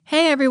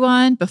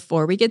everyone.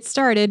 Before we get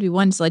started, we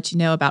wanted to let you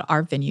know about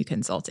our venue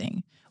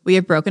consulting. We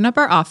have broken up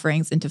our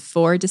offerings into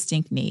 4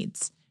 distinct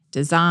needs: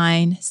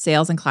 design,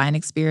 sales and client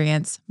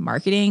experience,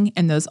 marketing,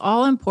 and those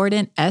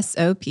all-important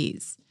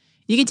SOPs.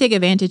 You can take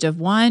advantage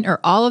of one or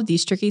all of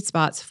these tricky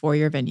spots for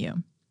your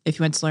venue. If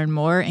you want to learn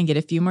more and get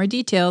a few more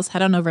details,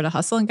 head on over to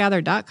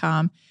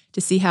hustleandgather.com to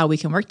see how we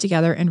can work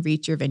together and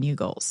reach your venue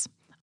goals.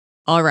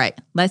 All right,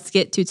 let's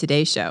get to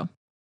today's show.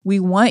 We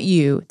want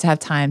you to have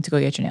time to go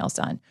get your nails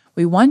done.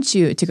 We want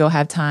you to go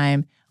have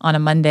time on a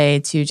Monday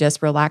to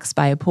just relax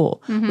by a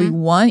pool. We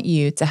want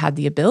you to have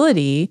the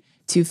ability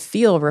to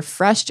feel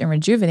refreshed and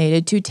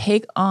rejuvenated to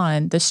take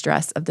on the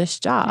stress of this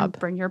job. And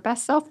bring your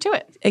best self to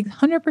it.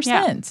 100%.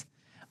 Yeah.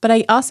 But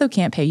I also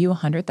can't pay you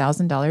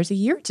 $100,000 a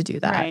year to do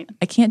that. Right.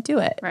 I can't do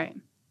it. Right.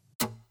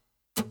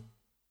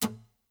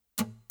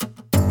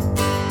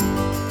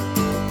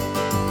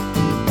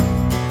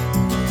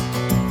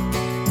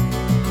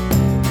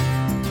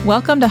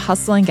 Welcome to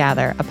Hustle and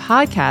Gather, a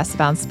podcast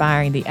about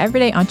inspiring the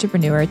everyday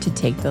entrepreneur to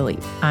take the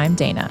leap. I'm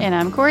Dana. And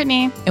I'm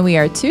Courtney. And we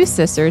are 2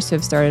 sisters who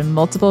have started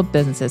multiple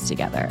businesses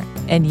together.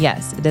 And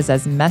yes, it is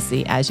as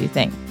messy as you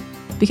think.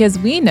 Because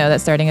we know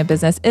that starting a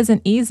business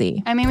isn't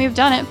easy. I mean, we've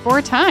done it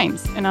 4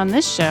 times. And on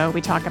this show,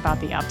 we talk about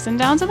the ups and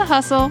downs of the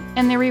hustle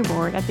and the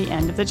reward at the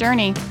end of the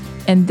journey.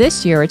 And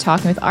this year, we're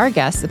talking with our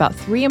guests about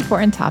 3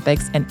 important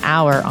topics in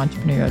our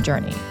entrepreneurial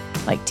journey,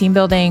 like team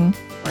building,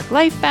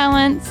 work-life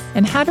balance,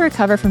 and how to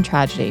recover from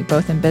tragedy,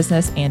 both in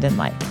business and in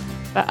life.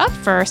 But up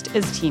first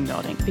is team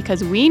building,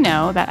 because we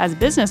know that as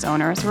business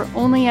owners, we're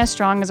only as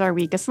strong as our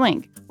weakest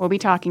link. We'll be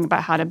talking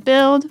about how to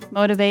build,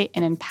 motivate,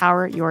 and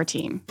empower your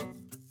team.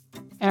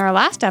 In our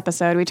last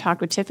episode, we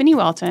talked with Tiffany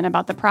Welton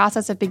about the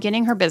process of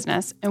beginning her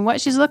business and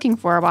what she's looking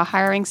for while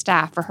hiring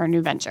staff for her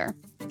new venture.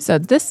 So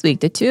this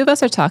week, the 2 of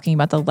us are talking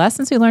about the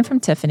lessons we learned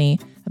from Tiffany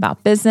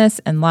about business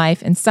and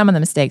life and some of the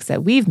mistakes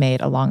that we've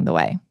made along the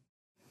way.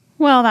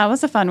 Well, that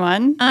was a fun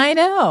one. I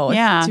know.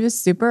 Yeah. She was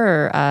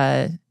super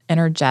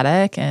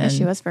energetic. And yeah,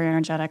 she was very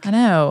energetic. I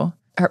know.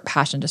 Her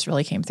passion just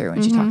really came through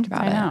when she talked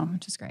about it,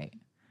 which is great.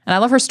 And I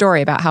love her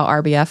story about how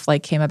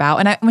RBF came about.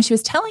 And when she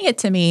was telling it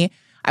to me,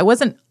 I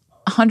wasn't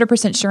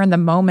 100% sure in the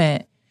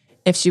moment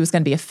if she was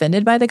going to be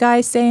offended by the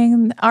guy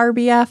saying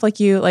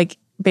RBF,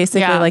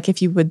 basically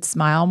if you would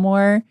smile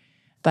more.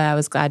 But I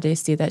was glad to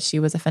see that she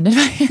was offended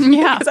by him.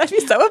 Yeah. Because I'd be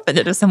so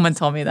offended if someone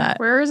told me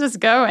that. Where is this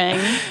going?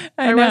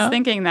 I was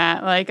thinking that,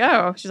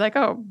 she's like,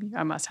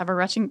 I must have a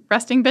resting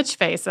bitch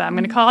face. I'm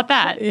going to call it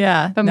that.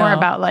 Yeah. But more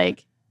about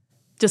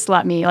just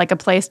let me, a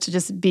place to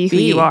just be who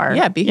you are.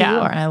 Yeah, be who you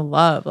are. And I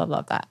love, love,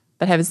 love that.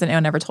 But has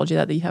anyone ever told you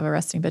that you have a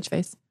resting bitch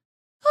face?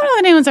 I don't know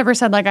if anyone's ever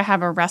said, I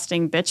have a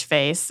resting bitch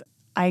face.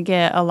 I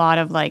get a lot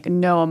of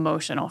no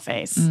emotional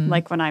face.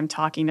 When I'm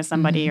talking to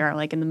somebody or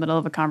in the middle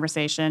of a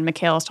conversation.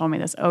 Mikhail's told me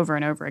this over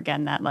and over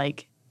again that my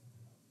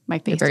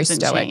face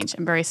doesn't change.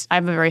 I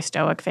have a very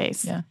stoic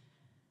face. Yeah.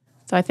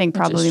 So I think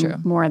probably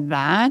more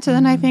that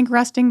than I think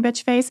resting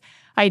bitch face.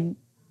 I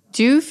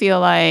do feel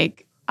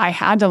like I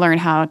had to learn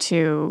how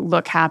to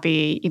look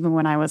happy even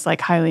when I was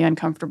highly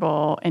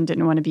uncomfortable and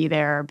didn't want to be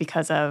there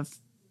because of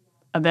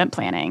event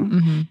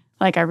planning.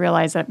 I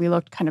realized that we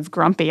looked kind of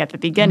grumpy at the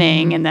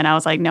beginning, and then I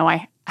was like, no,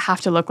 I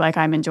have to look like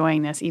I'm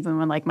enjoying this, even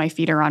when my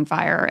feet are on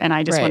fire and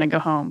I just want to go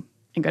home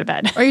and go to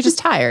bed. Or you're just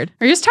tired.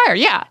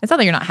 Yeah. It's not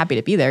that you're not happy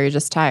to be there. You're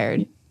just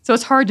tired. So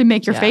it's hard to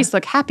make your face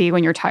look happy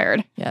when you're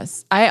tired.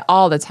 Yes.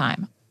 All the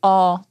time.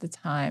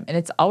 And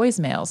it's always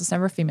males. It's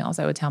never females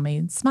that would tell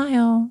me,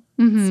 smile,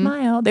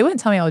 smile. They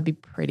wouldn't tell me I would be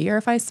prettier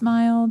if I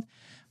smiled,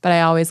 but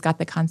I always got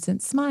the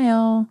constant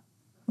smile.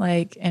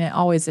 And it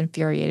always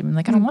infuriated me.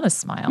 I don't want to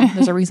smile.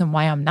 There's a reason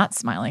why I'm not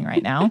smiling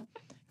right now,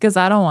 because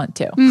I don't want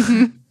to. I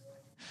don't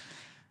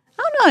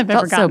know if I've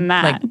ever gotten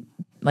that.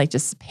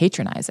 Just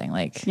patronizing.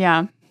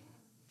 Yeah.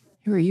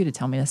 Who are you to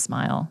tell me to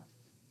smile?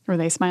 Were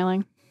they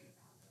smiling?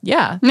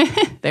 Yeah,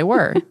 they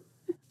were.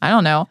 I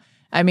don't know.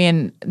 I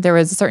mean, there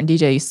was a certain DJ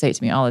who used to say it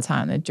to me all the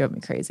time that drove me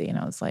crazy. And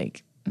I was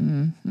like,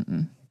 No,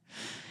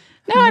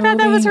 I thought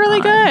that was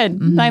really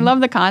good. I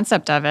love the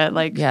concept of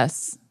it.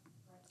 Yes.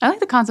 I like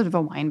the concept of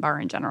a wine bar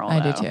in general. I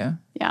do too.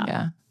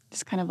 Yeah.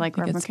 Just kind of where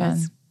everyone can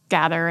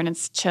gather and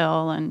it's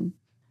chill and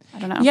I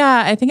don't know.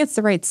 Yeah, I think it's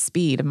the right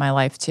speed of my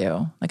life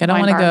too. I don't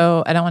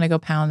want to go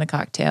pound a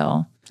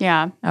cocktail.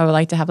 Yeah. I would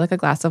like to have a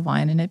glass of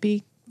wine and it'd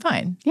be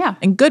fine. Yeah.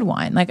 And good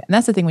wine. And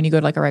that's the thing when you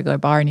go to a regular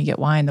bar and you get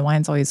wine, the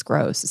wine's always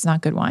gross. It's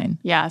not good wine.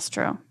 Yeah, it's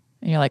true.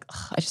 And you're like,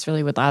 I just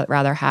really would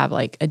rather have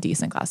a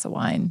decent glass of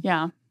wine.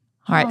 Yeah.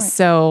 All right.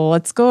 So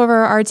let's go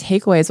over our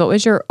takeaways. What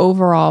was your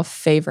overall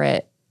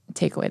favorite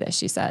takeaway that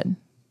she said?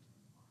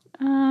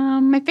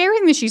 My favorite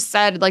thing that she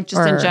said,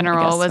 in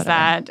general, was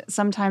that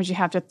sometimes you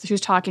have to, she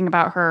was talking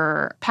about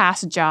her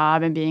past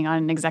job and being on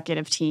an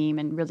executive team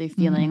and really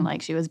feeling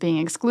like she was being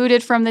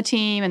excluded from the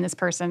team and this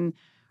person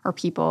or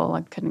people,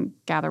 I couldn't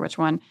gather which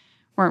one,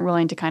 weren't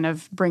willing to kind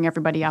of bring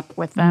everybody up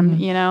with them,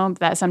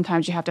 that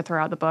sometimes you have to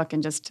throw out the book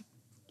and just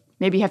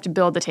maybe you have to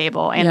build the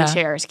table and the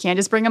chairs. You can't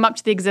just bring them up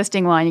to the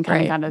existing line. You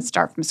kind of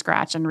start from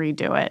scratch and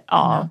redo it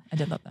all. I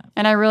did love that.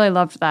 And I really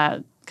loved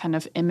that kind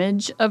of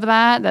image of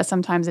that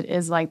sometimes it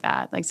is like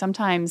that. Like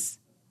sometimes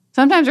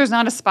there's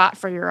not a spot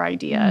for your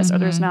ideas or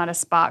there's not a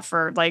spot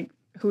for like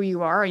who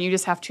you are, and you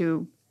just have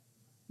to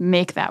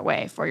make that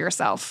way for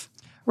yourself.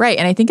 Right.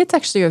 And I think it's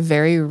actually a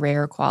very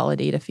rare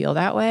quality to feel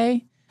that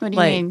way. What do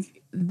you mean?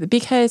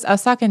 Because I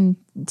was talking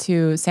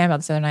to Sam about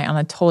this the other night on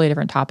a totally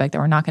different topic that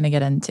we're not going to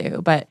get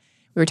into, but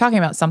we were talking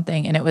about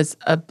something and it was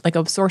a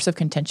source of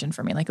contention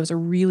for me. Like it was a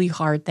really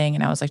hard thing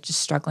and I was like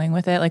just struggling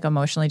with it, like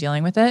emotionally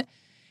dealing with it.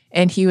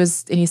 And he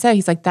said,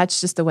 he's like,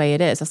 that's just the way it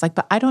is. I was like,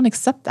 but I don't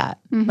accept that.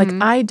 Like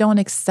I don't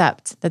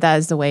accept that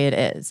is the way it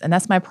is. And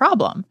that's my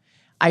problem.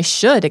 I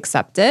should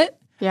accept it.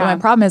 Yeah. But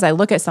my problem is I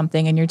look at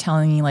something and you're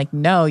telling me like,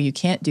 no, you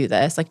can't do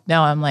this. Like,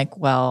 no, I'm like,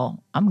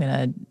 well, I'm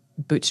going to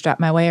bootstrap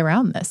my way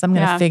around this. I'm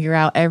going to figure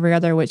out every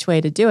other which way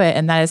to do it.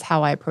 And that is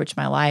how I approach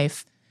my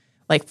life.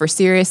 Like for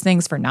serious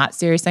things, for not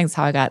serious things,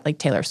 how I got like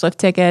Taylor Swift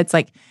tickets.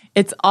 Like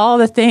it's all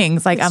the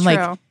things. Like I'm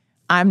like,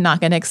 I'm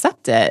not going to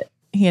accept it,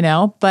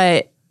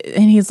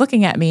 and he's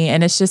looking at me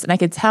and it's just, and I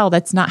could tell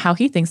that's not how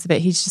he thinks of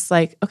it. He's just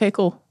like, okay,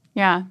 cool.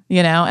 Yeah.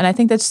 And I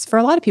think that's for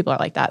a lot of people are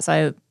like that.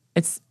 So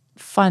it's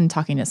fun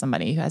talking to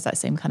somebody who has that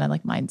same kind of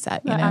like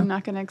mindset, I'm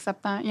not going to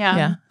accept that. Yeah.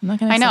 Yeah. I'm not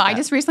going to I know. That. I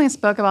just recently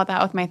spoke about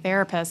that with my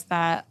therapist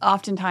that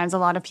oftentimes a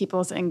lot of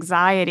people's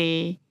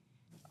anxiety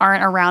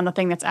aren't around the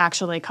thing that's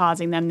actually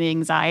causing them the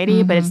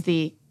anxiety, but it's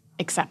the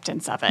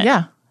acceptance of it.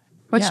 Yeah.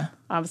 Which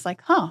I was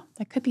like,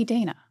 that could be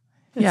Dana.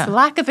 It's the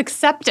lack of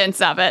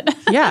acceptance of it.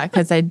 Yeah,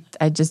 because I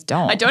just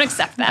don't. I don't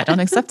accept that. I don't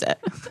accept it.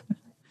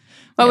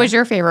 What was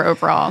your favorite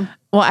overall?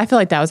 Well, I feel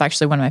like that was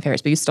actually one of my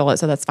favorites, but you stole it,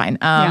 so that's fine.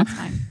 It's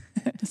fine.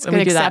 It's good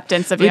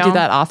acceptance of you. We do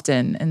that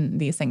often in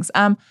these things.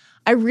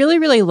 I really,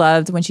 really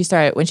loved when she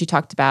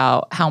talked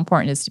about how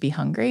important it is to be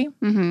hungry.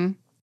 Mm-hmm.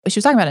 She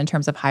was talking about it in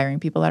terms of hiring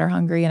people that are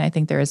hungry, and I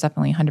think there is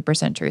definitely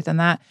 100% truth in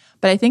that.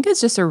 But I think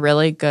it's just a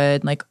really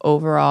good like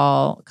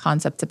overall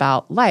concept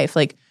about life.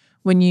 Like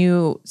when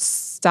you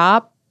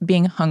stop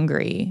being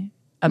hungry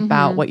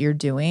about what you're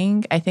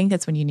doing, I think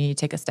that's when you need to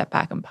take a step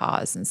back and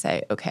pause and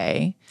say,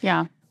 okay.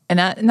 Yeah.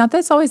 And not that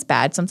it's always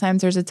bad.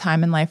 Sometimes there's a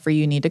time in life where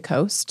you need to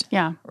coast.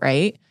 Yeah.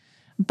 Right?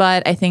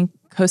 But I think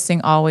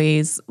coasting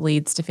always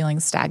leads to feeling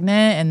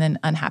stagnant and then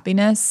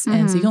unhappiness.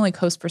 And so you can only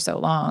coast for so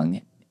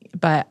long.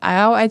 But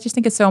I just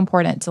think it's so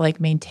important to like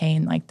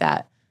maintain like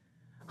that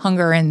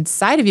hunger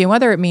inside of you,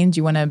 whether it means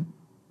you want to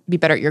be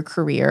better at your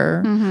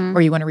career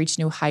or you want to reach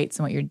new heights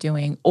in what you're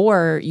doing,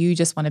 or you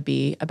just want to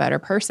be a better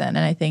person. And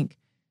I think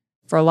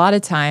for a lot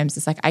of times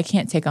it's like, I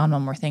can't take on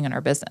one more thing in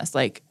our business.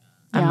 Like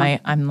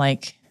I'm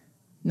like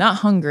not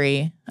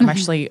hungry. I'm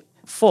actually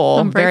full.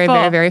 I'm very,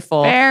 very, very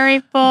full. Very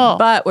full.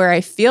 But where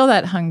I feel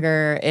that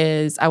hunger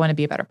is I want to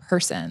be a better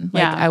person.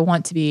 Like I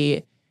want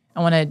to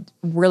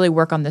really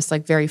work on this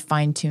like very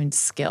fine-tuned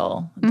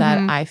skill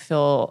that I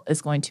feel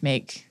is going to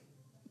make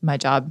my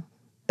job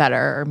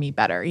better or me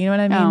better. You know what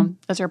I mean?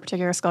 Is there a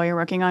particular skill you're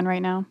working on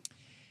right now?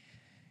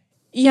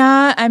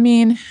 Yeah. I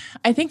mean,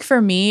 I think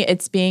for me,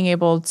 it's being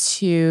able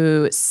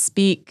to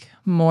speak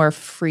more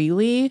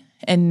freely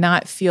and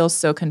not feel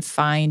so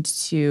confined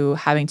to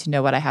having to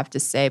know what I have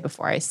to say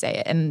before I say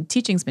it. And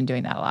teaching's been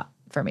doing that a lot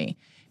for me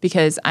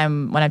because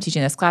when I'm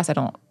teaching this class, I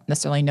don't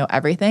necessarily know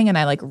everything. And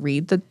I like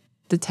read the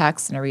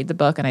text and I read the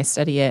book and I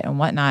study it and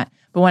whatnot.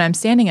 But when I'm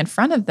standing in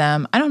front of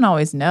them, I don't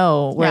always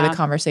know where the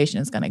conversation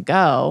is going to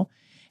go.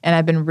 And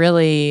it's been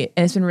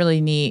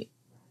really neat,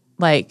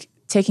 like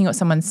taking what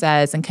someone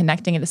says and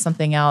connecting it to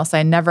something else.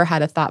 I never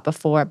had a thought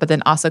before, but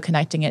then also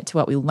connecting it to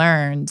what we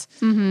learned,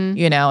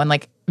 and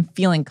like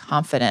feeling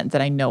confident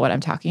that I know what I'm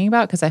talking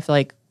about. Because I feel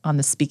like on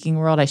the speaking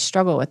world, I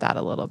struggle with that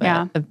a little bit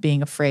of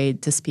being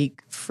afraid to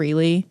speak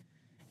freely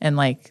and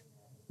like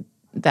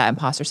that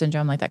imposter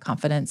syndrome, like that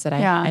confidence that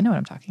I know what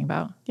I'm talking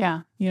about.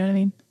 Yeah. You know what I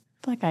mean?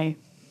 I feel like I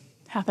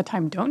half the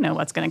time don't know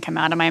what's going to come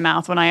out of my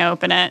mouth when I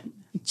open it.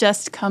 It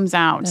just comes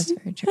out. That's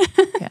very true.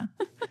 Yeah.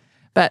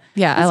 But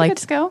yeah, That's a good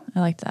skill. I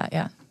liked that.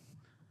 Yeah.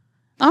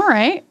 All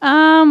right.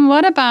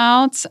 What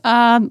about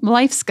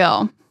life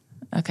skill?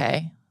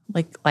 Okay.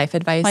 Like life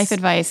advice? Life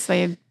advice.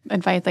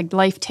 Like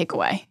life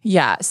takeaway.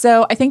 Yeah.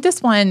 So I think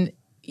this one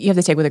you have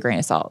to take with a grain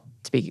of salt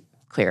to be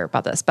clear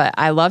about this. But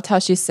I loved how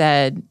she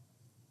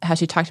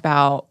talked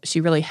about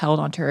she really held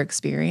onto her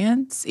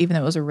experience, even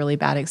though it was a really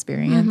bad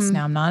experience.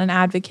 Now, I'm not an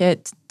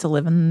advocate to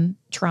live in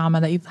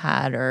trauma that you've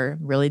had or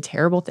really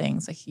terrible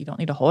things. Like you don't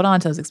need to hold on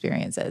to those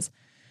experiences.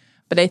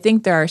 But I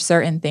think there are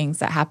certain things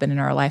that happen in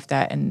our life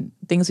and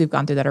things we've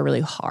gone through that are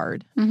really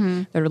hard,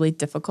 they're really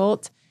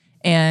difficult.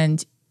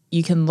 And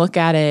you can look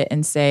at it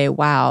and say,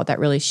 wow, that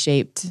really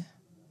shaped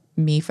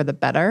me for the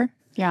better.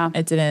 Yeah.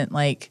 It didn't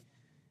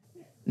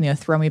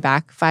throw me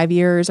back 5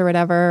 years or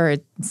whatever.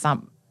 It's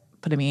not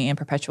putting me in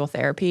perpetual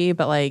therapy,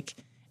 but like,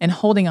 and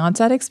holding on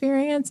to that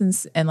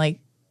experience and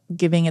like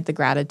giving it the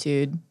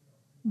gratitude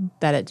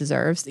that it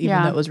deserves,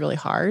 even though it was really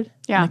hard,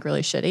 and like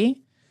really shitty,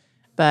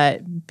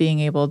 but being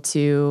able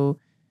to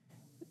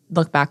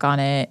look back on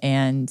it.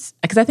 And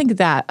because I think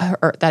that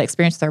that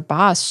experience with her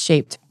boss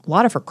shaped a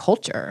lot of her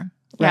culture.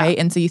 Right.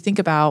 And so you think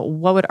about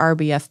what would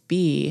RBF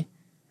be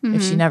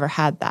if she never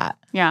had that.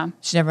 Yeah.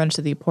 She never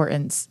understood the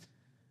importance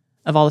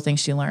of all the things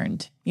she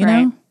learned, you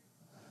know?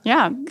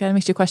 Yeah. Kind of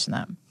makes you question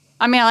that.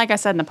 I mean, like I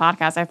said in the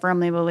podcast, I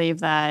firmly believe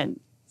that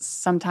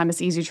sometimes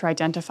it's easy to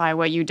identify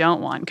what you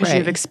don't want because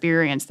you've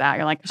experienced that.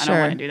 You're like, I don't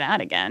want to do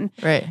that again.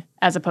 Right.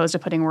 As opposed to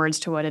putting words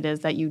to what it is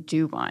that you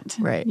do want.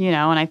 Right. You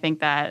know, and I think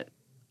that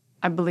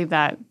I believe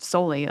that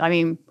solely. I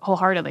mean,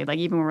 wholeheartedly. Like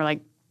even when we're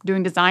like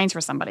doing designs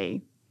for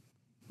somebody,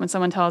 when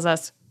someone tells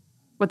us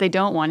what they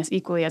don't want is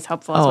equally as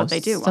helpful as what they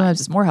do want. Sometimes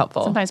it's more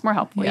helpful. Sometimes more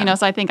helpful. You know,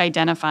 so I think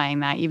identifying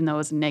that, even though it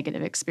was a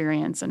negative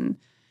experience and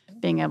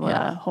being able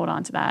to hold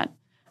on to that.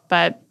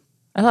 But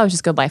I thought it was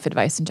just good life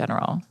advice in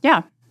general.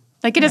 Yeah.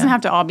 Like it doesn't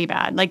have to all be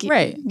bad. Like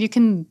you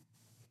can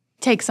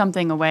take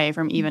something away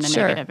from even a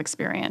negative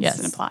experience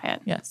and apply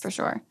it. Yes. For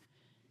sure.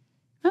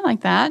 I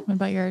like that. What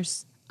about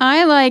yours?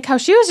 I like how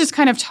she was just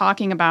kind of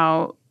talking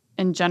about,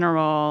 in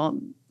general,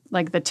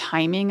 like the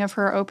timing of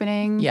her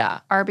opening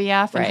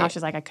RBF and how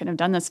she's like, I couldn't have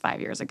done this 5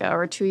 years ago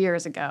or 2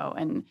 years ago.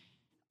 And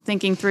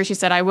thinking through, she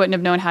said, I wouldn't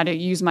have known how to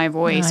use my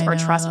voice or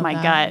trust my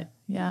gut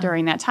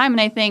during that time.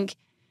 And I think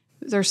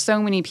there's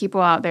so many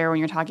people out there when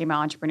you're talking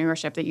about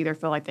entrepreneurship that either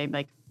feel like they've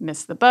like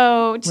missed the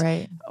boat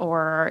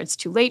or it's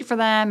too late for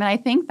them. And I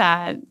think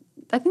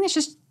that's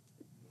just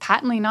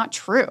patently not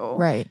true.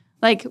 Right.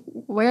 Like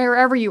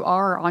wherever you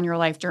are on your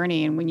life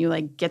journey and when you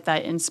like get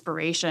that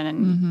inspiration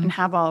and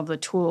have all of the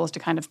tools to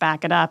kind of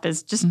back it up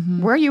is just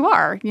where you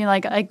are. You know,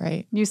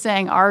 like you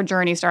saying our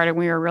journey started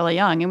when we were really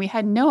young and we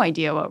had no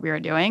idea what we were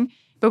doing,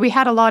 but we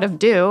had a lot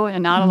of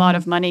and not a lot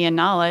of money and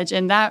knowledge.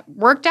 And that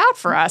worked out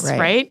for us,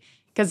 right?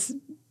 Because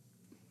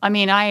I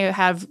mean, I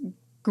have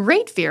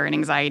great fear and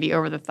anxiety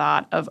over the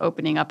thought of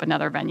opening up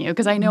another venue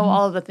because I know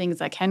all of the things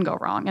that can go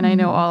wrong and I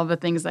know all of the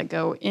things that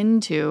go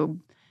into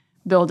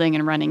building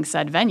and running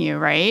said venue,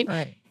 right?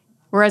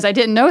 Whereas I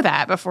didn't know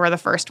that before the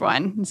first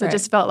one. So it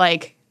just felt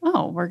like,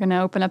 oh, we're going to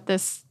open up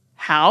this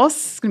house.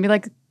 It's going to be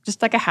like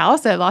just like a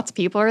house that lots of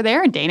people are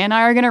there and Dana and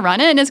I are going to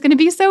run it and it's going to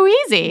be so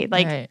easy.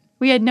 Like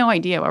we had no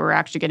idea what we're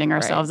actually getting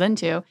ourselves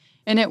into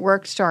and it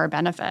worked to our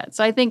benefit.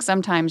 So I think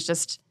sometimes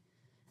just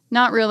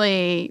not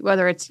really,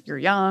 whether it's you're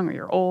young or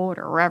you're old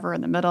or wherever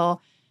in the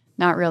middle,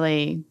 not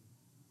really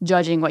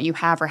judging what you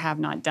have or have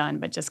not done,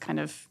 but just kind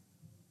of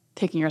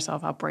picking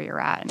yourself up where you're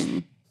at.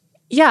 And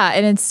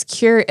and it's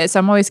curious.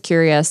 I'm always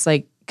curious,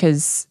 like,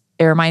 because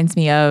it reminds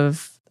me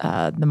of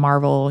the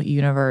Marvel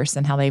universe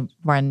and how they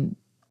run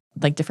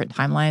like different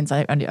timelines.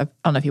 I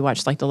don't know if you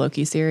watched like the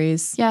Loki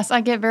series. Yes,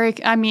 I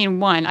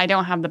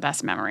don't have the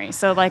best memory.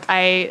 So like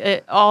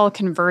it all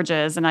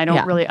converges and I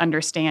don't really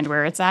understand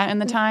where it's at in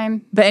the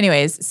time. But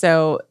anyways,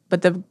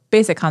 but the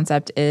basic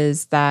concept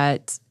is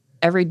that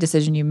every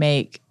decision you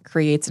make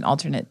creates an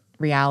alternate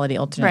reality,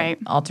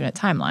 alternate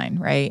timeline,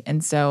 right?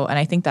 And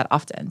I think that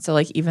often. So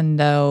like even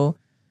though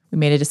we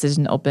made a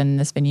decision to open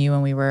this venue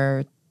when we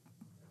were,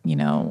 you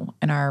know,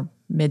 in our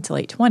mid to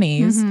late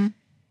 20s,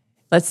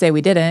 let's say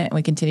we didn't and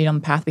we continued on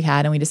the path we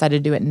had and we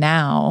decided to do it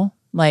now,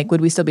 like would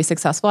we still be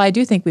successful? I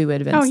do think we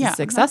would have been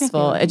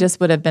successful. It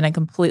just would have been a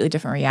completely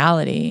different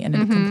reality and a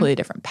completely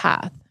different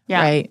path,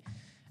 right?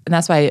 And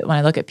that's why when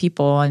I look at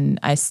people and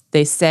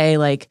they say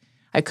like,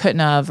 I couldn't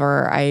have,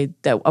 or I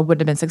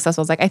wouldn't have been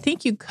successful. It's like, I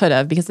think you could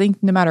have, because I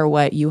think no matter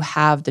what, you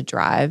have the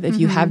drive. If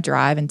you have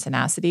drive and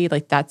tenacity,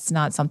 like that's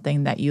not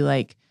something that you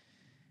like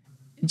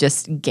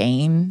just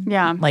gain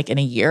like in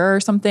a year or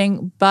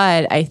something.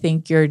 But I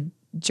think your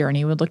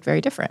journey would look very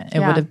different. It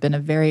would have been a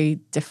very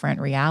different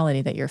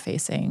reality that you're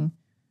facing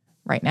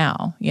right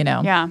now, you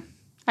know? Yeah,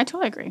 I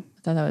totally agree.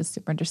 I thought that was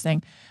super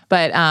interesting.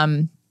 But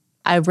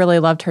I really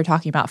loved her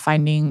talking about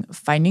finding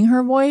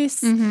her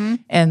voice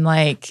and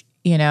like,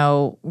 you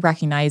know,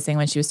 recognizing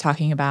when she was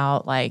talking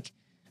about like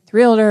the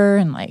realtor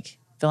and like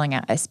filling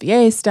out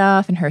SBA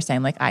stuff and her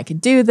saying like, I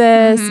could do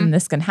this and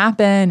this can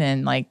happen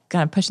and like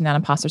kind of pushing that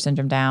imposter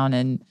syndrome down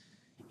and,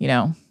 you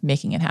know,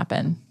 making it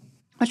happen.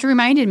 Which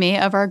reminded me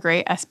of our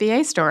great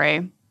SBA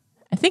story.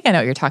 I think I know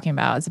what you're talking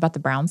about. It's about the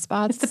brown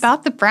spots. It's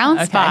about the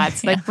brown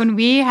spots. Like when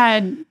we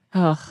had,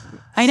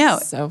 I know.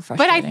 So frustrating.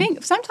 But I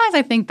think sometimes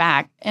I think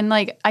back and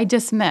like I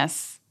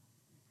dismiss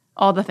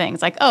all the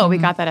things like, oh, we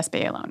got that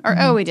SBA loan or,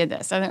 oh, we did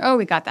this. And oh,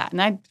 we got that.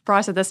 And I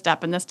processed this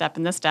step and this step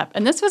and this step.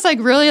 And this was like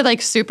really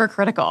like super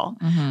critical.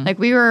 Like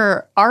we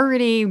were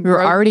already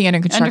under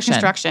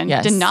construction.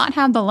 Yes. Did not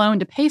have the loan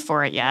to pay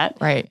for it yet.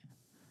 Right.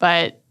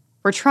 But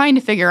we're trying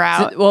to figure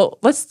out. Well,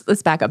 let's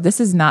back up. This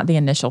is not the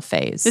initial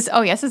phase. This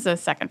is the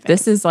second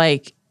phase.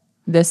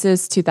 This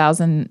is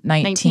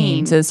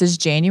 2019. So this is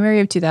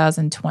January of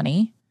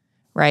 2020.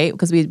 Right?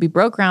 Because we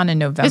broke ground in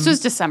November. This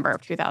was December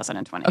of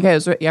 2020. Okay. It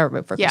was right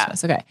for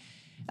Christmas. Okay.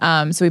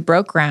 So we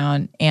broke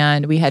ground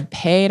and we had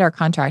paid our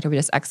contractor with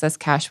just excess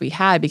cash we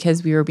had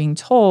because we were being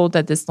told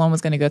that this loan was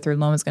going to go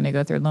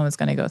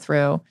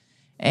through.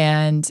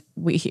 And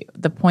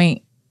the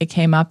point it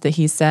came up that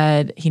he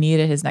said he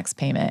needed his next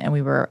payment and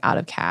we were out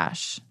of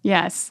cash.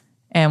 Yes.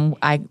 And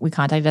we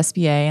contacted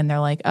SBA and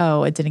they're like,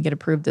 oh, it didn't get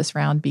approved this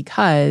round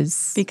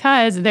because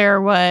there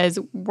was,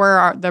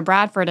 where the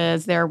Bradford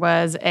is, there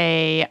was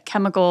a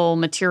chemical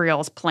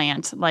materials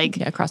plant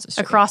across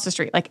the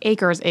street, like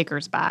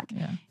acres back.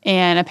 Yeah.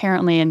 And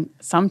apparently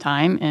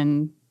sometime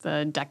in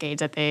the decades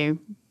that they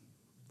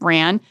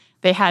ran,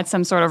 they had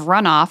some sort of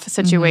runoff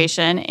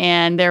situation,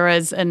 and there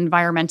was an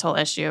environmental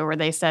issue where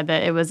they said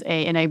that it was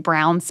in a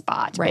brown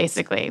spot,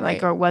 basically.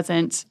 Like, or it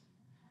wasn't,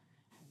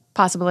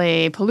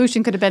 possibly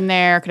pollution could have been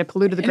there, could have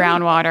polluted the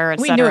groundwater, et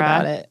cetera. We knew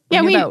about it.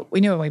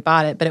 We knew when we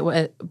bought it,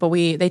 but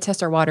they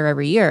test our water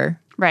every year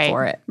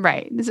for it.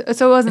 Right.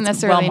 So it wasn't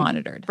necessarily well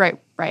monitored. Right.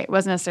 It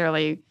wasn't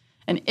necessarily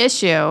an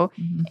issue,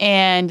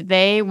 and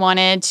they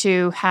wanted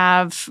to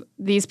have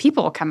these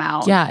people come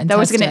out and that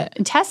was going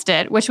to test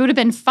it, which would have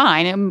been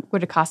fine. It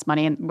would have cost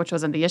money, which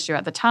wasn't the issue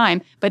at the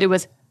time, but it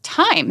was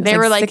time. They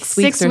were like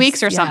 6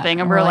 weeks or something,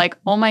 and we're like,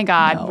 oh my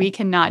God, we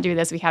cannot do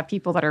this. We have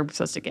people that are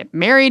supposed to get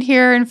married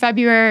here in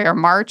February or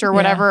March or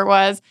whatever it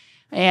was,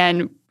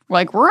 and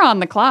like we're on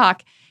the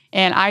clock.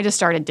 And I just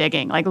started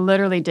digging, like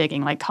literally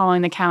digging, like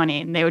calling the county,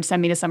 and they would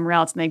send me to somewhere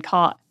else, and they'd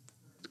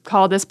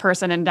call this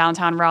person in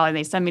downtown Raleigh.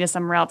 They send me to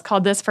somewhere else,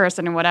 call this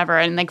person and whatever.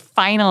 And like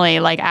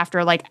finally, like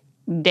after like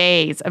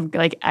days of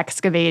like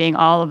excavating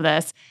all of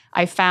this,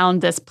 I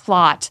found this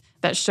plot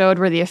that showed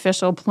where the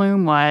official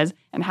plume was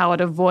and how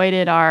it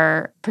avoided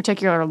our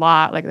particular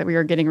lot, like that we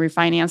were getting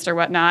refinanced or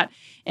whatnot,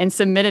 and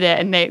submitted it.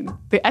 And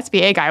the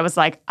SBA guy was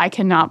like, I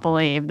cannot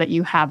believe that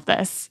you have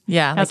this.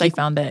 Yeah, like you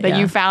found it. That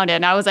you found it.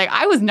 And I was like,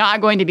 I was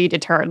not going to be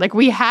deterred. Like,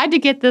 we had to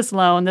get this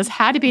loan. This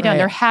had to be done.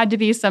 There had to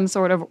be some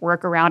sort of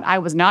workaround. I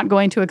was not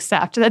going to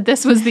accept that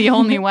this was the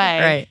only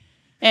way. Right.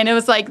 And it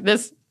was like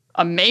this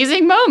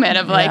amazing moment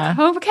of like,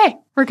 oh, okay,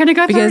 we're going to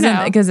go through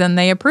now. Because then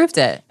they approved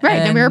it. Right,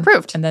 then we were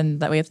approved. And then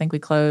I think we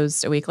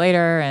closed a week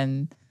later,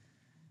 and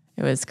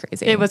it was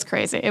crazy. It was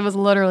crazy. It was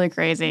literally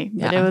crazy.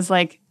 Yeah. But it was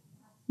like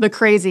the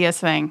craziest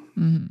thing.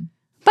 Mm-hmm.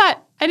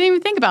 But I didn't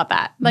even think about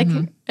that. Like,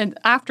 and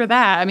after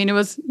that, I mean, it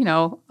was,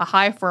 a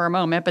high for a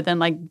moment, but then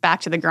like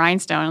back to the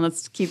grindstone and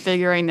let's keep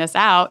figuring this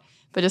out.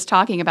 But just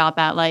talking about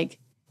that, like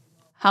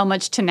how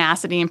much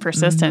tenacity and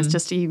persistence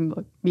just to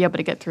even be able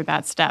to get through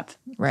that step.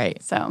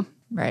 Right. So.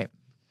 Right.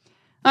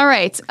 All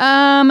right.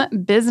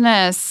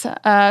 Business.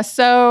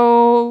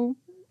 So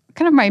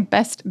kind of my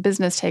best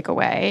business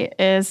takeaway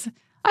is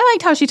I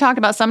liked how she talked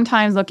about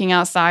sometimes looking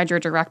outside your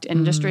direct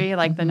industry,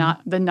 like the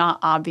not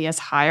obvious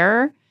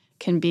hire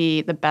can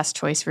be the best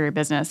choice for your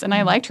business. And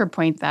I liked her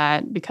point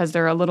that because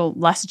they're a little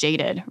less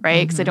jaded,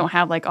 right? Because they don't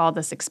have like all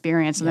this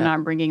experience and they're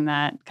not bringing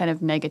that kind of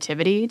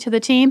negativity to the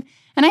team.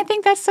 And I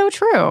think that's so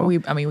true. We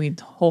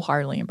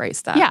wholeheartedly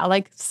embrace that. Yeah,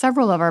 like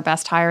several of our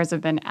best hires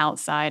have been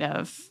outside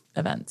of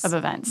events.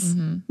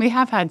 We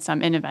have had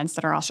some in events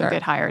that are also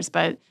good hires,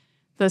 but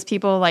those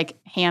people like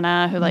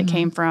Hannah, who like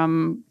came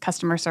from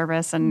customer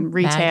service and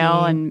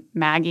retail, and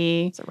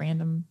Maggie. It's a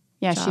random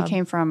job. She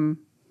came from,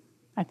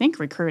 I think,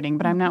 recruiting,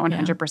 but I'm not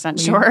 100%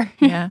 sure.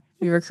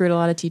 We recruit a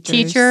lot of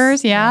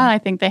teachers. I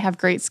think they have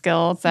great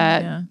skills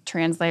that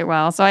translate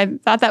well. So I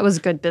thought that was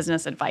good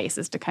business advice,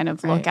 is to kind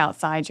of look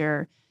outside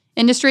your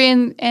industry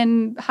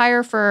and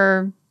hire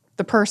for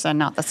the person,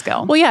 not the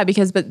skill. Well, yeah,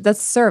 but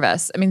that's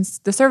service. I mean,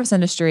 the service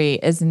industry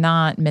is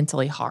not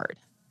mentally hard.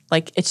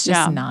 Like, it's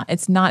just not.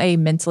 It's not a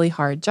mentally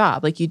hard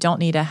job. Like, you don't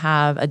need to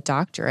have a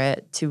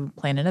doctorate to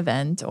plan an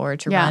event or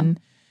to run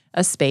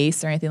a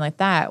space or anything like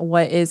that.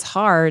 What is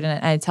hard,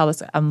 and I tell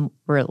this,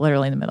 we're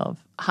literally in the middle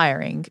of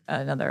hiring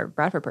another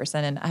Bradford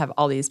person, and I have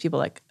all these people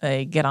like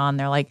they get on,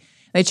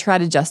 they try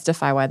to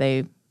justify why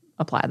they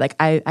applied. Like,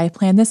 I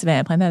planned this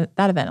event, I planned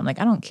that event. I'm like,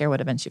 I don't care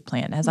what events you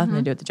plan. It has nothing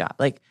to do with the job.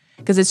 Like,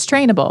 because it's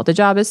trainable. The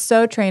job is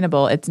so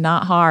trainable. It's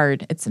not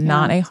hard. It's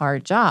not a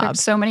hard job. There's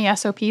so many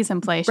SOPs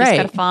in place. You just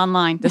got to fall in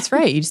line. That's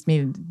right. You just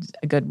need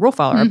a good rule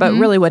follower. But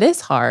really what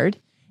is hard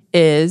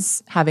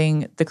is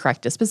having the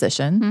correct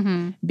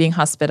disposition, being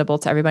hospitable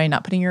to everybody,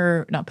 not putting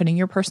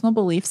your personal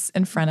beliefs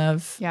in front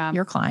of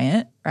your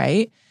client,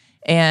 right?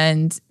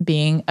 And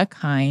being a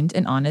kind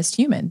and honest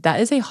human. That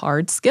is a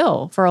hard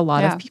skill for a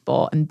lot of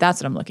people. And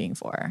that's what I'm looking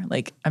for.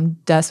 Like,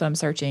 that's what I'm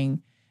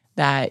searching,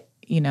 that,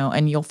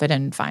 and you'll fit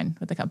in fine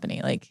with the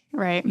company. Like,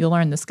 you'll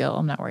learn the skill.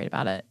 I'm not worried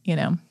about it,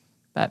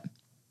 but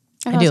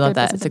I do love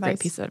that. It's a great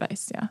piece of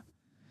advice. Yeah.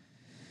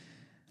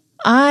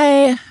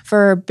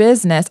 For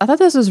business, I thought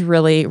this was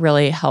really,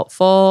 really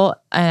helpful,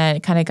 and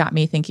it kind of got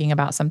me thinking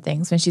about some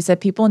things when she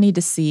said people need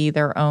to see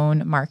their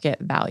own market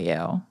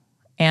value.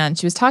 And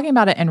she was talking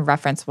about it in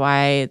reference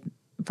from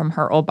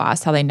her old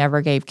boss, how they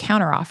never gave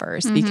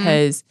counteroffers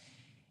because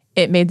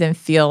it made them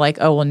feel like,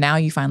 oh, well, now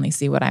you finally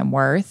see what I'm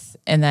worth,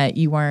 and that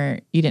you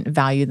didn't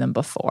value them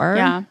before.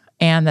 Yeah.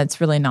 And that's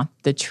really not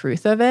the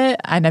truth of it.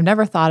 And I've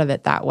never thought of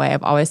it that way.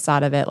 I've always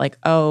thought of it like,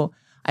 oh,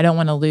 I don't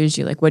want to lose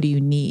you. Like, what do you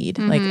need?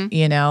 Like,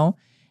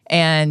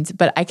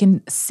 but I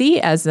can see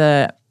as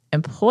a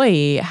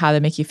employee how they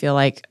make you feel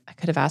like, I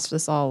could have asked for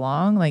this all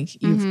along. Like,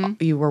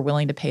 you were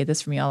willing to pay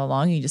this for me all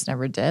along. And you just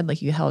never did.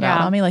 Like, you held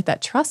out on me. Like,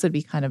 that trust would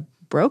be kind of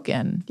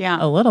broken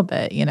a little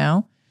bit,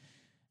 And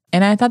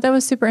I thought that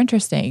was super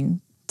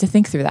interesting to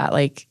think through that.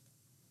 Like,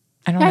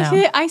 I don't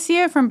know. I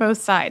see it from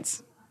both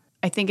sides.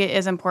 I think it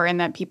is important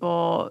that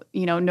people,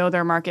 know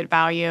their market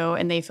value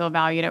and they feel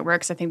valued at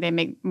work. So I think they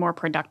make more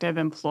productive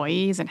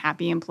employees and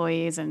happy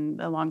employees, and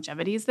the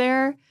longevity is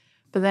there.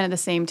 But then at the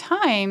same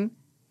time,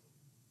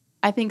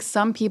 I think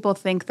some people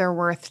think they're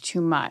worth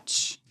too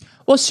much.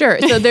 Well, sure.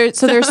 So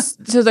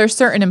there's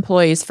certain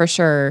employees for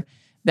sure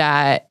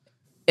that.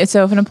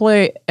 So if an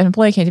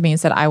employee came to me and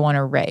said, I want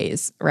a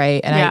raise,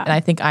 right? And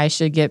I think I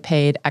should get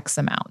paid X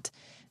amount.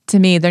 To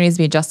me, there needs to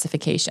be a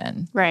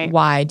justification. Right.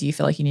 Why do you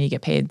feel like you need to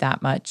get paid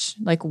that much?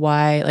 Like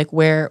why, like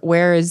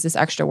where is this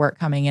extra work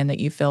coming in that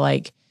you feel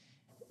like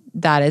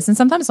that is? And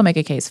sometimes they'll make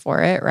a case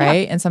for it,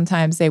 right? Yeah. And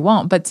sometimes they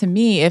won't. But to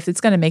me, if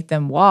it's going to make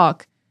them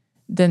walk,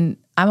 then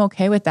I'm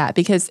okay with that,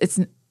 because it's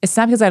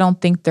not because I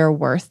don't think they're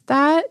worth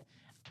that.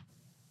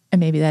 And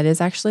maybe that is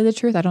actually the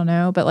truth. I don't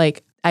know. But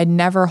like, I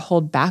never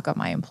hold back on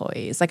my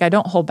employees. Like I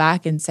don't hold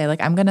back and say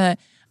like, I'm going to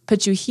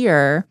put you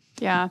here.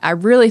 Yeah. I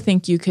really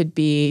think you could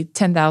be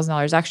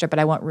 $10,000 extra, but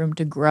I want room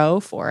to grow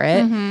for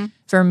it. Mm-hmm.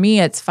 For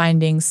me, it's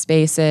finding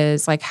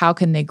spaces, like how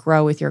can they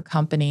grow with your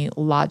company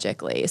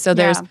logically? So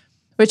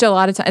which a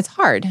lot of times it's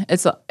hard.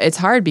 It's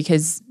hard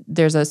because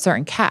there's a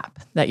certain cap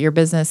that your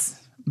business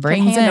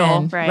brings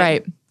in.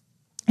 Right.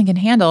 And can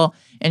handle.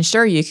 And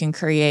sure, you can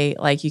create,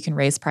 like you can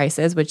raise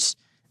prices, which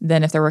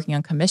then if they're working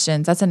on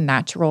commissions, that's a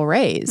natural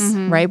raise,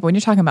 right? But when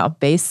you're talking about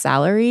base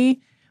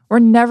salary, we're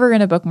never going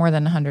to book more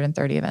than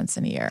 130 events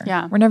in a year.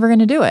 Yeah. We're never going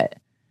to do it.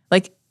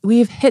 Like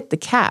we've hit the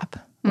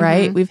cap,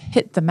 right? We've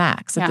hit the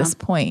max at this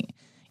point.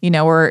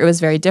 Where it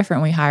was very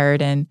different. We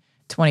hired in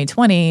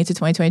 2020 to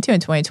 2022. In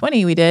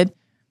 2020,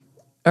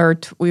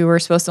 we were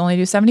supposed to only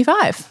do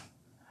 75,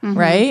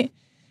 right?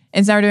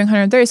 And now we're doing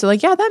 130. So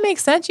like, yeah, that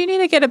makes sense. You need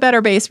to get a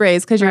better base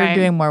raise because you're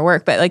doing more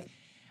work. But like,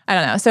 I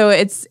don't know. So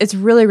it's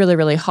really, really,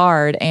 really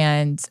hard.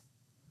 And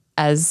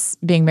as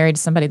being married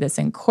to somebody that's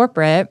in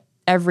corporate,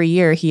 every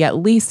year he at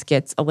least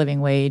gets a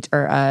living wage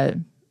or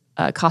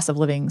a cost of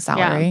living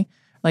salary. Yeah.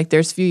 Like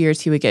there's few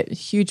years he would get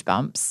huge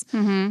bumps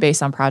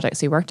based on projects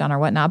he worked on or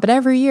whatnot. But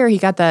every year he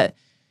got that,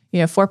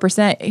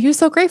 4%. He was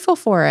so grateful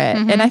for it.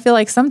 And I feel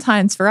like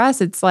sometimes for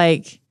us, it's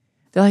like,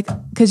 they're like,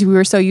 because we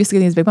were so used to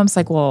getting these big bumps,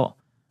 like, well,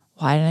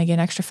 why didn't I get an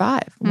extra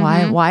 5?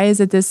 Why is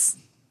it this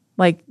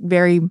like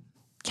very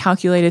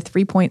calculated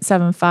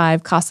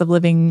 3.75 cost of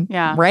living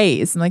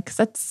raise? And like,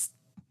 that's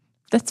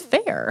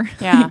fair.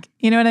 Yeah. Like,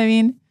 you know what I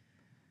mean?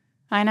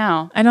 I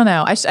know. I don't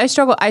know. I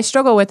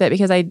struggle with it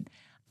because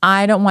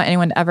I don't want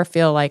anyone to ever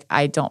feel like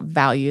I don't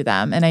value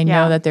them. And I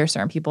know that there are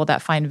certain people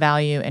that find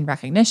value in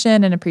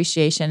recognition and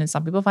appreciation. And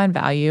some people find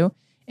value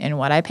in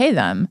what I pay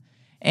them.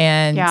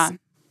 And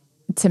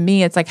to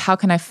me, it's like, how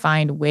can I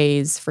find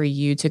ways for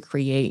you to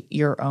create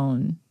your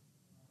own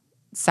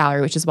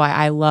salary, which is why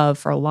I love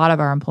for a lot of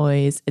our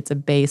employees, it's a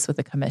base with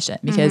a commission.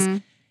 Because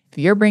if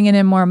you're bringing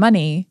in more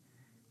money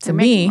to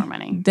me,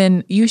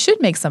 then you should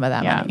make some of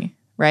that money,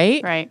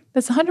 right? Right.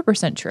 That's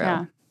 100% true. Yeah.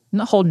 I'm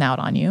not holding out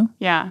on you.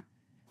 Yeah.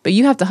 But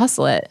you have to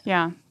hustle it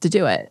to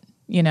do it,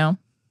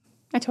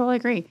 I totally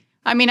agree.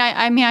 I mean,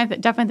 I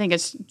definitely think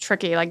it's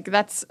tricky. Like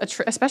that's,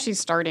 especially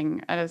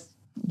starting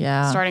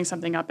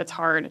something up, it's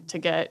hard to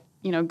get,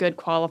 good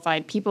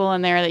qualified people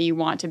in there that you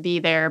want to be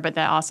there, but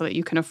that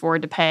you can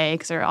afford to pay,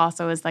 because there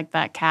also is like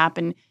that cap,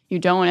 and you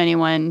don't want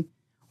anyone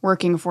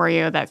working for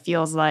you that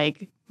feels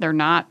like they're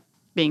not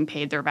being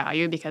paid their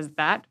value, because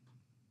that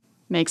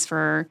makes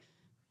for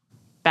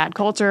bad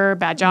culture,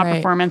 bad job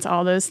performance,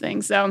 all those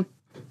things. So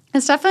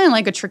it's definitely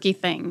like a tricky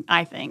thing,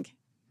 I think.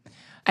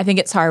 I think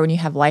it's hard when you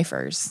have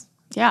lifers.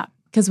 Yeah.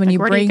 Because when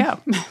where do you go?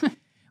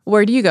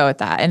 Where do you go with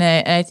that? And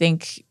I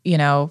think,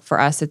 for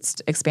us,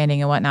 it's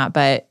expanding and whatnot.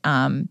 But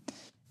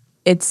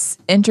it's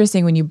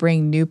interesting when you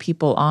bring new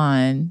people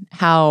on,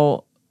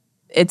 how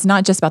it's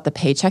not just about the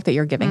paycheck that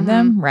you're giving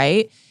them,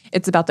 right?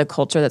 It's about the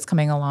culture that's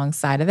coming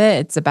alongside of it.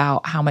 It's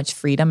about how much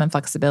freedom and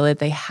flexibility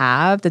they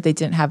have that they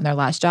didn't have in their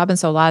last job. And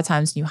so a lot of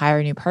times when you hire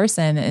a new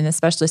person, and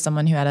especially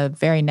someone who had a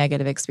very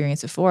negative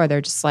experience before,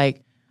 they're just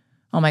like,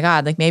 oh my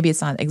God, like maybe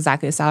it's not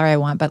exactly the salary I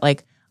want, but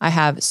like I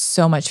have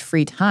so much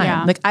free time.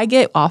 Yeah. Like they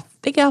get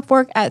off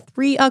work at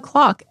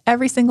 3:00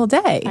 every single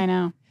day. I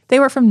know. They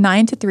work from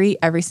 9 to 3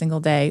 every single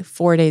day,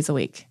 4 days a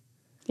week.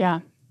 Yeah.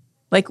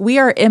 Like we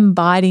are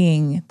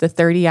embodying the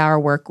 30-hour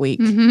work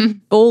week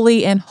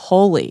fully and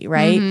wholly,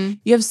 right?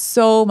 You have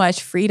so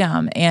much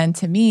freedom. And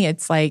to me,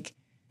 it's like,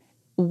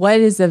 what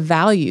is the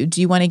value?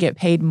 Do you want to get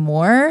paid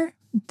more?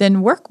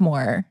 Then work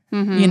more,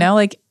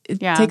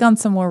 take on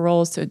some more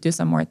roles to do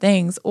some more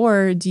things.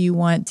 Or do you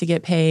want to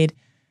get paid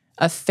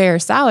a fair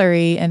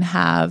salary and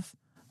have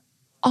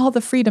all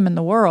the freedom in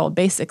the world,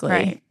 basically?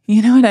 Right.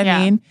 You know what I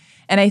mean?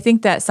 And I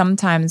think that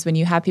sometimes when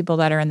you have people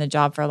that are in the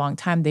job for a long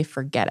time, they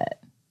forget it.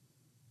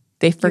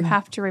 You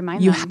have to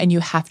remind them. And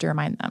you have to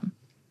remind them.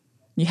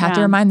 You have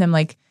to remind them,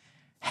 like,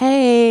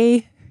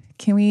 hey,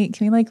 can we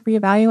like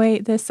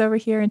reevaluate this over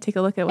here and take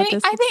a look at what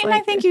this looks like? And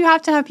I think you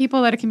have to have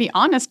people that can be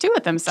honest too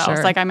with themselves.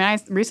 Sure. Like, I mean, I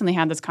recently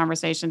had this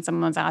conversation.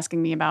 Someone was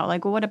asking me about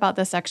like, well, what about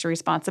this extra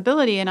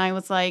responsibility? And I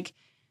was like,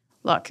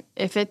 look,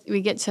 if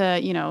we get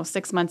to,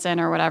 6 months in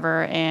or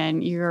whatever,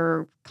 and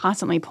you're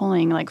constantly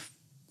pulling like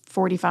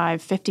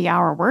 45,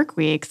 50-hour work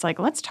weeks, like,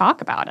 let's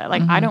talk about it.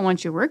 Like, I don't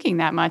want you working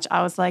that much.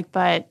 I was like,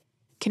 but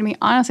can we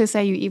honestly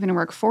say you even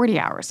work 40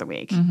 hours a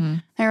week?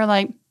 They were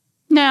like,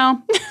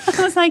 no.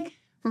 I was like,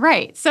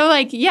 right. So,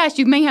 like, yes,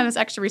 you may have this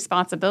extra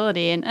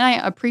responsibility, and I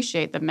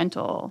appreciate the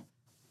mental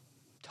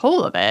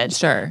toll of it.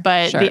 Sure.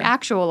 But the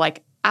actual,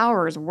 like,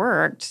 hours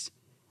worked,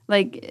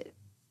 like,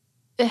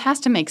 it has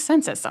to make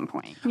sense at some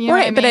point. You know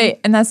right. what I mean?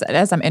 And that's,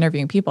 as I'm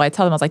interviewing people, I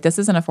tell them, I was like, this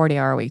isn't a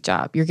 40-hour-a-week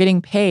job. You're getting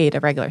paid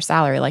a regular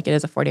salary like it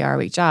is a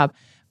 40-hour-a-week job.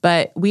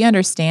 But we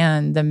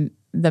understand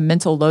the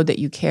mental load that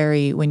you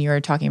carry when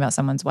you're talking about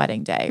someone's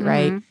wedding day,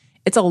 right?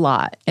 It's a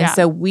lot. And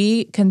so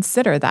we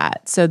consider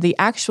that. So the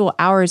actual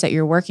hours that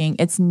you're working,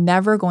 it's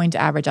never going to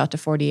average out to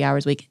 40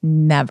 hours a week.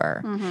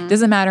 Never.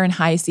 Doesn't matter in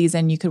high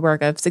season, you could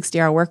work a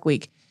 60-hour work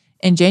week.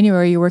 In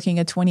January, you're working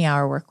a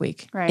 20-hour work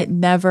week. Right. It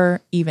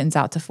never evens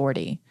out to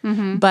 40.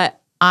 But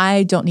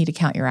I don't need to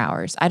count your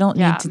hours. I don't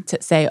need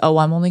to say, oh,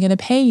 I'm only going to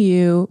pay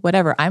you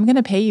whatever. I'm going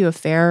to pay you a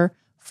fair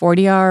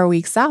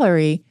 40-hour-a-week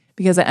salary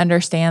because I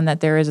understand that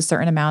there is a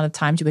certain amount of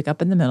times you wake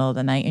up in the middle of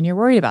the night and you're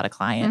worried about a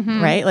client,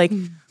 right? Like,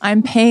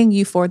 I'm paying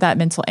you for that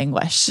mental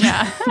anguish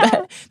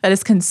that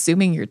is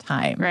consuming your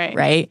time,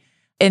 right?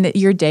 And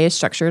your day is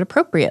structured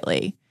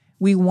appropriately.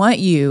 We want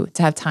you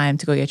to have time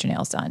to go get your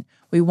nails done.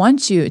 We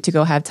want you to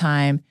go have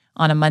time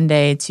on a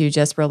Monday to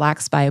just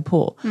relax by a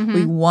pool.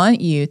 We want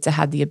you to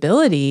have the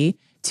ability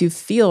to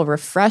feel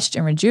refreshed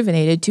and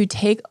rejuvenated to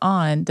take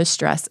on the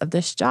stress of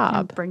this job.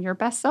 And bring your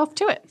best self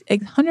to it.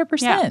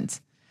 100%. Yeah.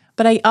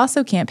 But I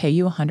also can't pay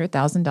you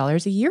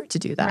 $100,000 a year to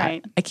do that.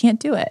 Right. I can't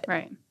do it.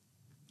 Right.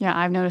 Yeah,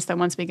 I've noticed that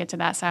once we get to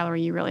that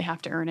salary, you really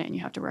have to earn it, and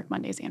you have to work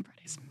Mondays and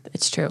Fridays.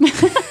 It's true.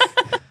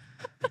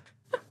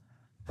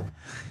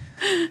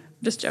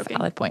 Just joking.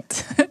 Valid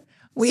point.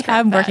 We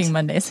have working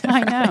Mondays and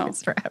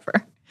Fridays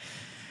forever.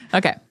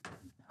 Okay.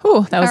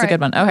 Whew, that was a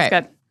good one. Okay.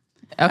 That's good.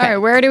 Okay. All right,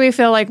 where do we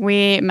feel like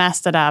we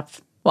messed it up?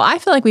 Well, I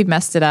feel like we've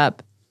messed it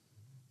up.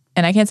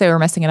 And I can't say we're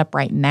messing it up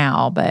right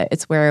now, but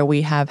it's where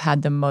we have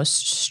had the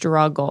most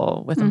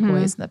struggle with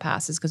employees in the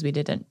past is because we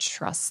didn't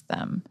trust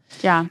them.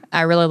 Yeah.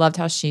 I really loved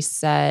how she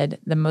said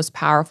the most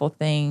powerful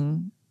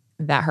thing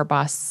that her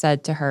boss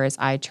said to her is,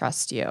 I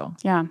trust you.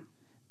 Yeah.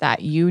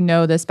 That you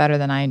know this better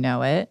than I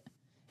know it.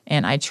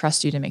 And I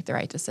trust you to make the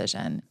right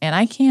decision. And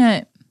I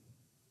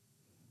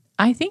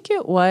think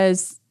it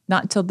was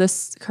not until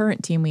this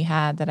current team we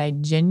had that I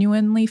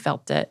genuinely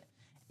felt it,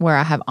 where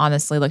I have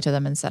honestly looked at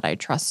them and said, I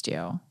trust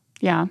you.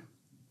 Yeah.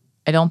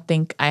 I don't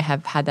think I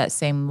have had that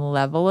same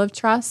level of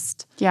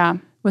trust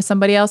with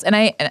somebody else. And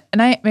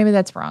I maybe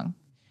that's wrong.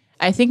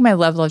 I think my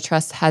level of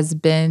trust has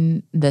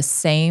been the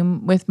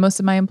same with most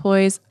of my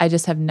employees. I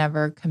just have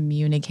never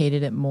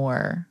communicated it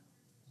more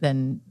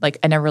than, like,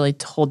 I never really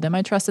told them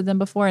I trusted them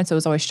before. And so it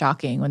was always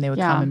shocking when they would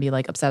come and be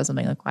like upset at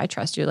something like, well, I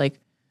trust you. Like,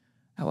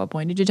 at what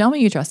point did you tell me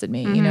you trusted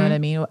me? You know what I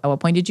mean? At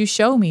what point did you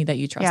show me that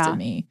you trusted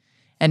me?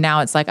 And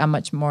now it's like I'm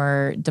much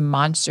more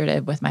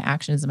demonstrative with my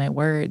actions and my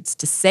words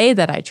to say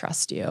that I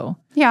trust you.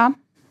 Yeah.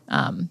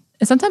 And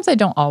sometimes I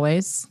don't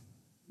always,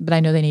 but I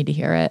know they need to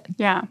hear it.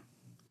 Yeah.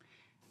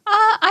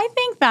 I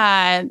think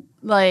that,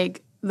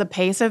 like, the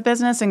pace of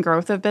business and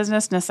growth of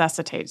business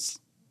necessitates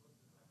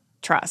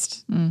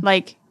trust.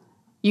 Like,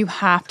 you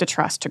have to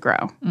trust to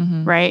grow,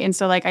 right? And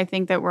so, like, I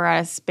think that we're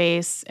at a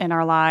space in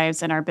our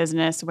lives and our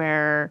business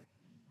where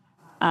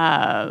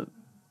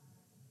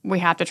we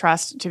have to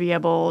trust to be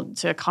able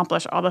to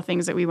accomplish all the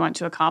things that we want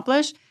to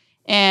accomplish.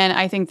 And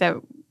I think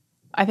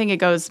it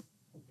goes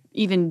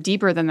even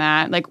deeper than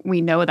that. Like,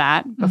 we know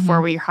that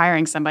before we're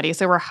hiring somebody.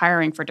 So we're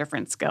hiring for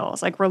different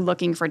skills. Like, we're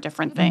looking for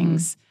different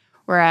things.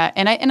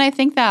 And I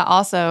think that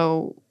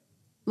also,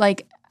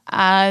 like,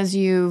 as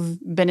you've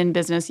been in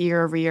business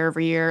year over year over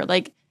year,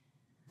 like,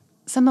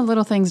 some of the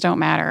little things don't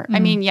matter. I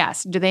mean,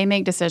 yes, do they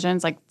make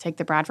decisions? Like, take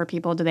the Bradford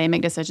people. Do they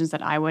make decisions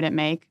that I wouldn't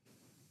make?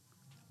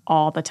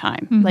 All the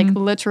time. Like,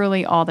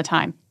 literally all the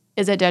time.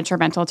 Is it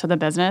detrimental to the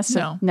business?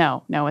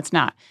 No, it's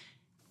not.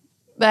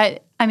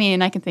 But I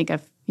mean, I can think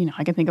of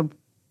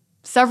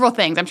several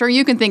things. I'm sure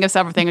you can think of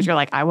several things you're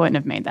like, I wouldn't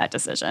have made that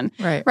decision.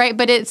 Right.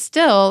 But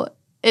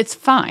it's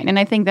fine. And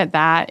I think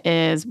that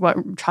is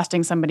what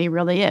trusting somebody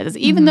really is.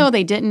 Even though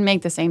they didn't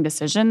make the same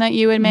decision that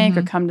you would make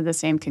or come to the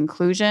same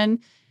conclusion,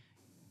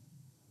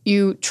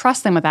 you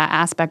trust them with that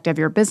aspect of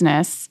your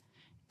business,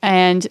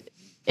 and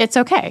it's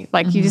okay.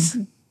 Like, you just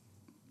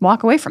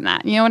walk away from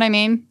that. You know what I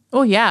mean?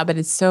 Oh, yeah, but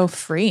it's so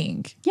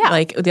freeing. Yeah.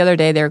 Like, the other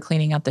day they were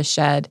cleaning out the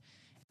shed,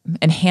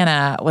 and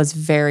Hannah was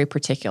very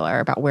particular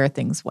about where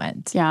things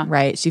went. Yeah.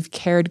 Right? She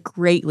cared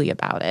greatly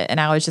about it. And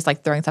I was just,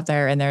 like, throwing stuff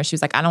in there. She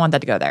was like, I don't want that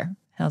to go there. And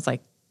I was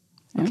like,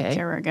 okay. I don't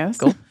care where it goes.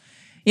 Cool.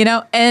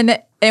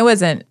 And she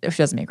wasn't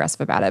being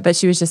aggressive about it, but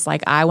she was just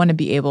like, I want to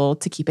be able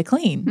to keep it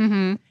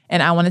clean.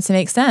 And I want it to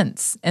make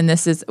sense. And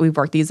we've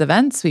worked these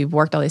events, we've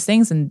worked all these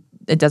things, and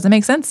it doesn't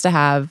make sense to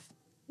have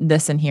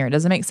this in here. It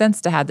doesn't make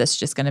sense to have this,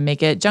 just going to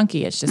make it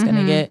junky. It's just going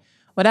to get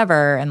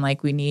whatever. And,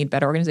 like, we need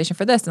better organization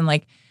for this. And,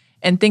 like,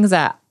 And things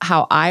that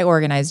how I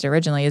organized it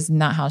originally is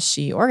not how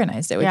she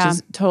organized it, which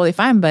is totally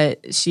fine.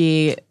 But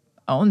she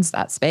owns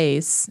that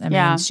space. I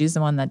mean, she's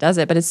the one that does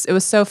it. But it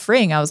was so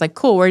freeing. I was like,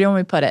 cool, where do you want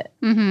me to put it?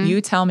 Mm-hmm.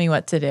 You tell me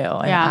what to do.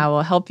 And I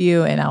will help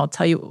you and I'll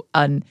tell you.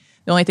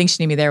 The only thing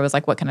she needed me there was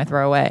like, what can I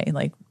throw away?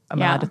 Like, I'm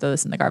allowed to throw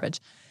this in the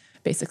garbage,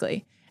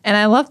 basically. And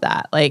I love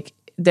that. Like,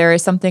 there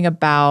is something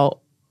about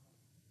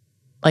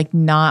like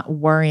not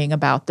worrying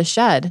about the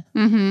shed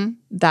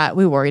that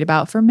we worried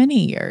about for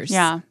many years.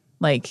 Yeah.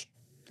 Like,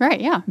 right.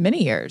 Yeah.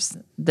 Many years.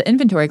 The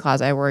inventory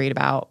closet I worried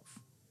about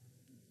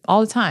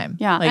all the time.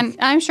 Yeah. Like, and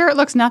I'm sure it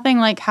looks nothing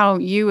like how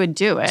you would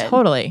do it.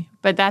 Totally.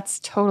 But that's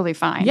totally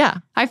fine. Yeah.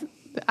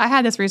 I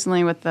had this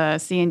recently with the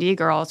C&D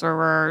girls where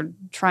we're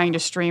trying to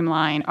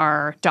streamline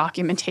our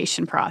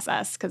documentation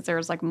process because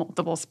there's like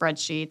multiple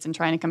spreadsheets and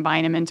trying to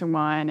combine them into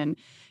one and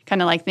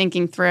kind of like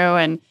thinking through.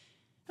 And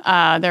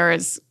there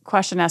is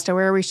question as to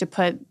where we should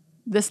put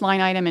this line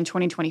item in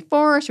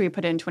 2024. Should we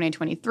put it in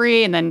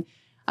 2023? And then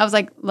I was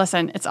like,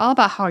 listen, it's all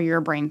about how your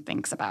brain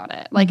thinks about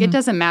it. Like, it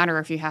doesn't matter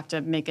if you have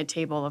to make a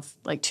table of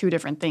like 2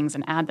 different things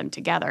and add them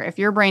together. If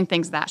your brain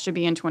thinks that should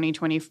be in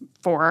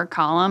 2024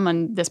 column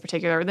on this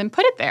particular, then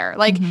put it there.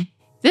 Like,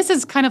 this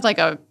is kind of like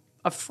a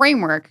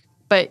framework,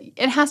 but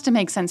it has to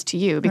make sense to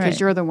you because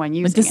you're the one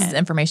using it. But this is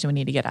information we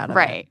need to get out of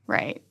it.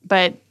 Right.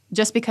 But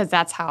just because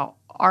that's how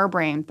our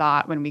brain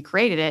thought when we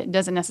created it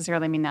doesn't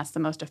necessarily mean that's the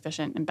most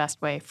efficient and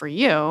best way for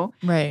you.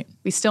 Right.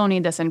 We still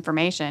need this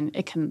information.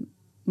 It can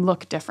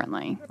look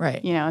differently.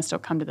 Right. And still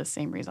come to the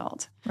same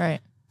result. Right.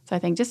 So I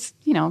think just,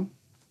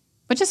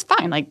 which is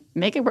fine. Like,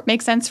 make it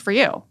make sense for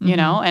you, you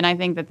know? And I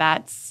think that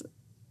that's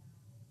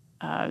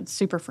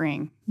super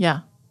freeing.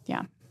 Yeah.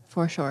 Yeah.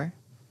 For sure.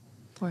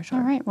 For sure.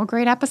 All right. Well,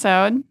 great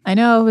episode. I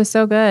know. It was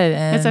so good.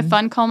 And it's a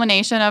fun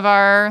culmination of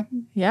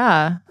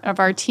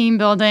our team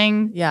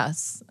building.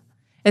 Yes.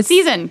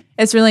 Season.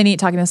 It's really neat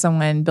talking to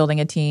someone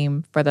building a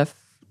team for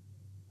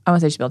I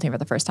won't say she's building a team for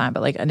the first time,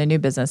 but like in a new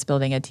business,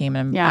 building a team.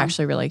 And I'm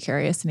actually really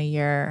curious in a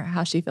year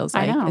how she feels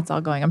like it's all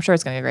going. I'm sure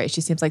it's going to be great.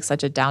 She seems like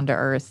such a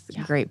down-to-earth,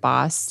 great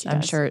boss.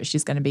 I'm sure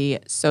she's going to be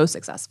so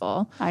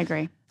successful. I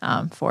agree.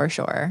 For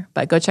sure.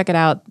 But go check it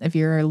out if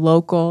you're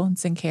local in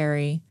St.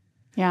 Carrie.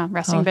 Yeah,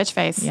 Resting Bitch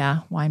Face.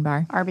 Yeah, wine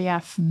bar.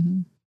 RBF.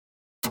 Mm-hmm.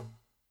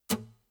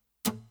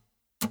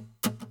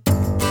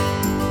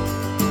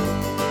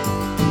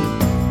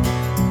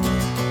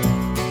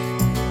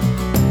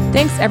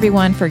 Thanks,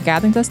 everyone, for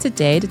gathering with us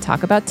today to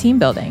talk about team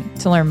building.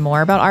 To learn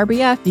more about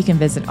RBF, you can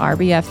visit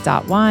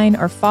rbf.wine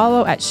or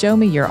follow at Show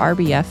Me Your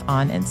RBF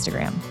on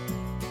Instagram.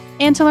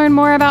 And to learn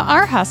more about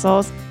our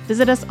hustles,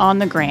 visit us on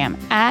the gram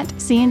at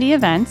C&D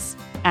Events,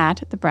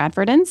 at the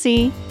Bradford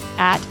NC,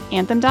 at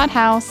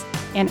anthem.house,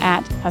 and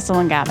at Hustle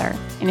and Gather.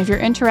 And if you're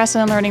interested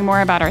in learning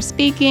more about our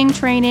speaking,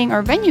 training,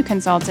 or venue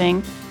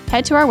consulting,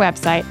 head to our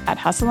website at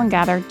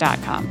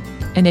hustleandgather.com.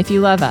 And if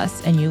you love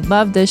us and you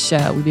love this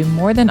show, we'd be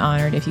more than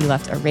honored if you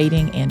left a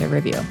rating and a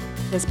review.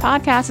 This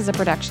podcast is a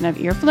production of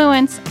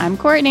Earfluence. I'm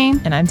Courtney.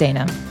 And I'm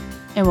Dana.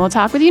 And we'll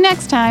talk with you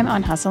next time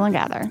on Hustle and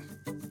Gather.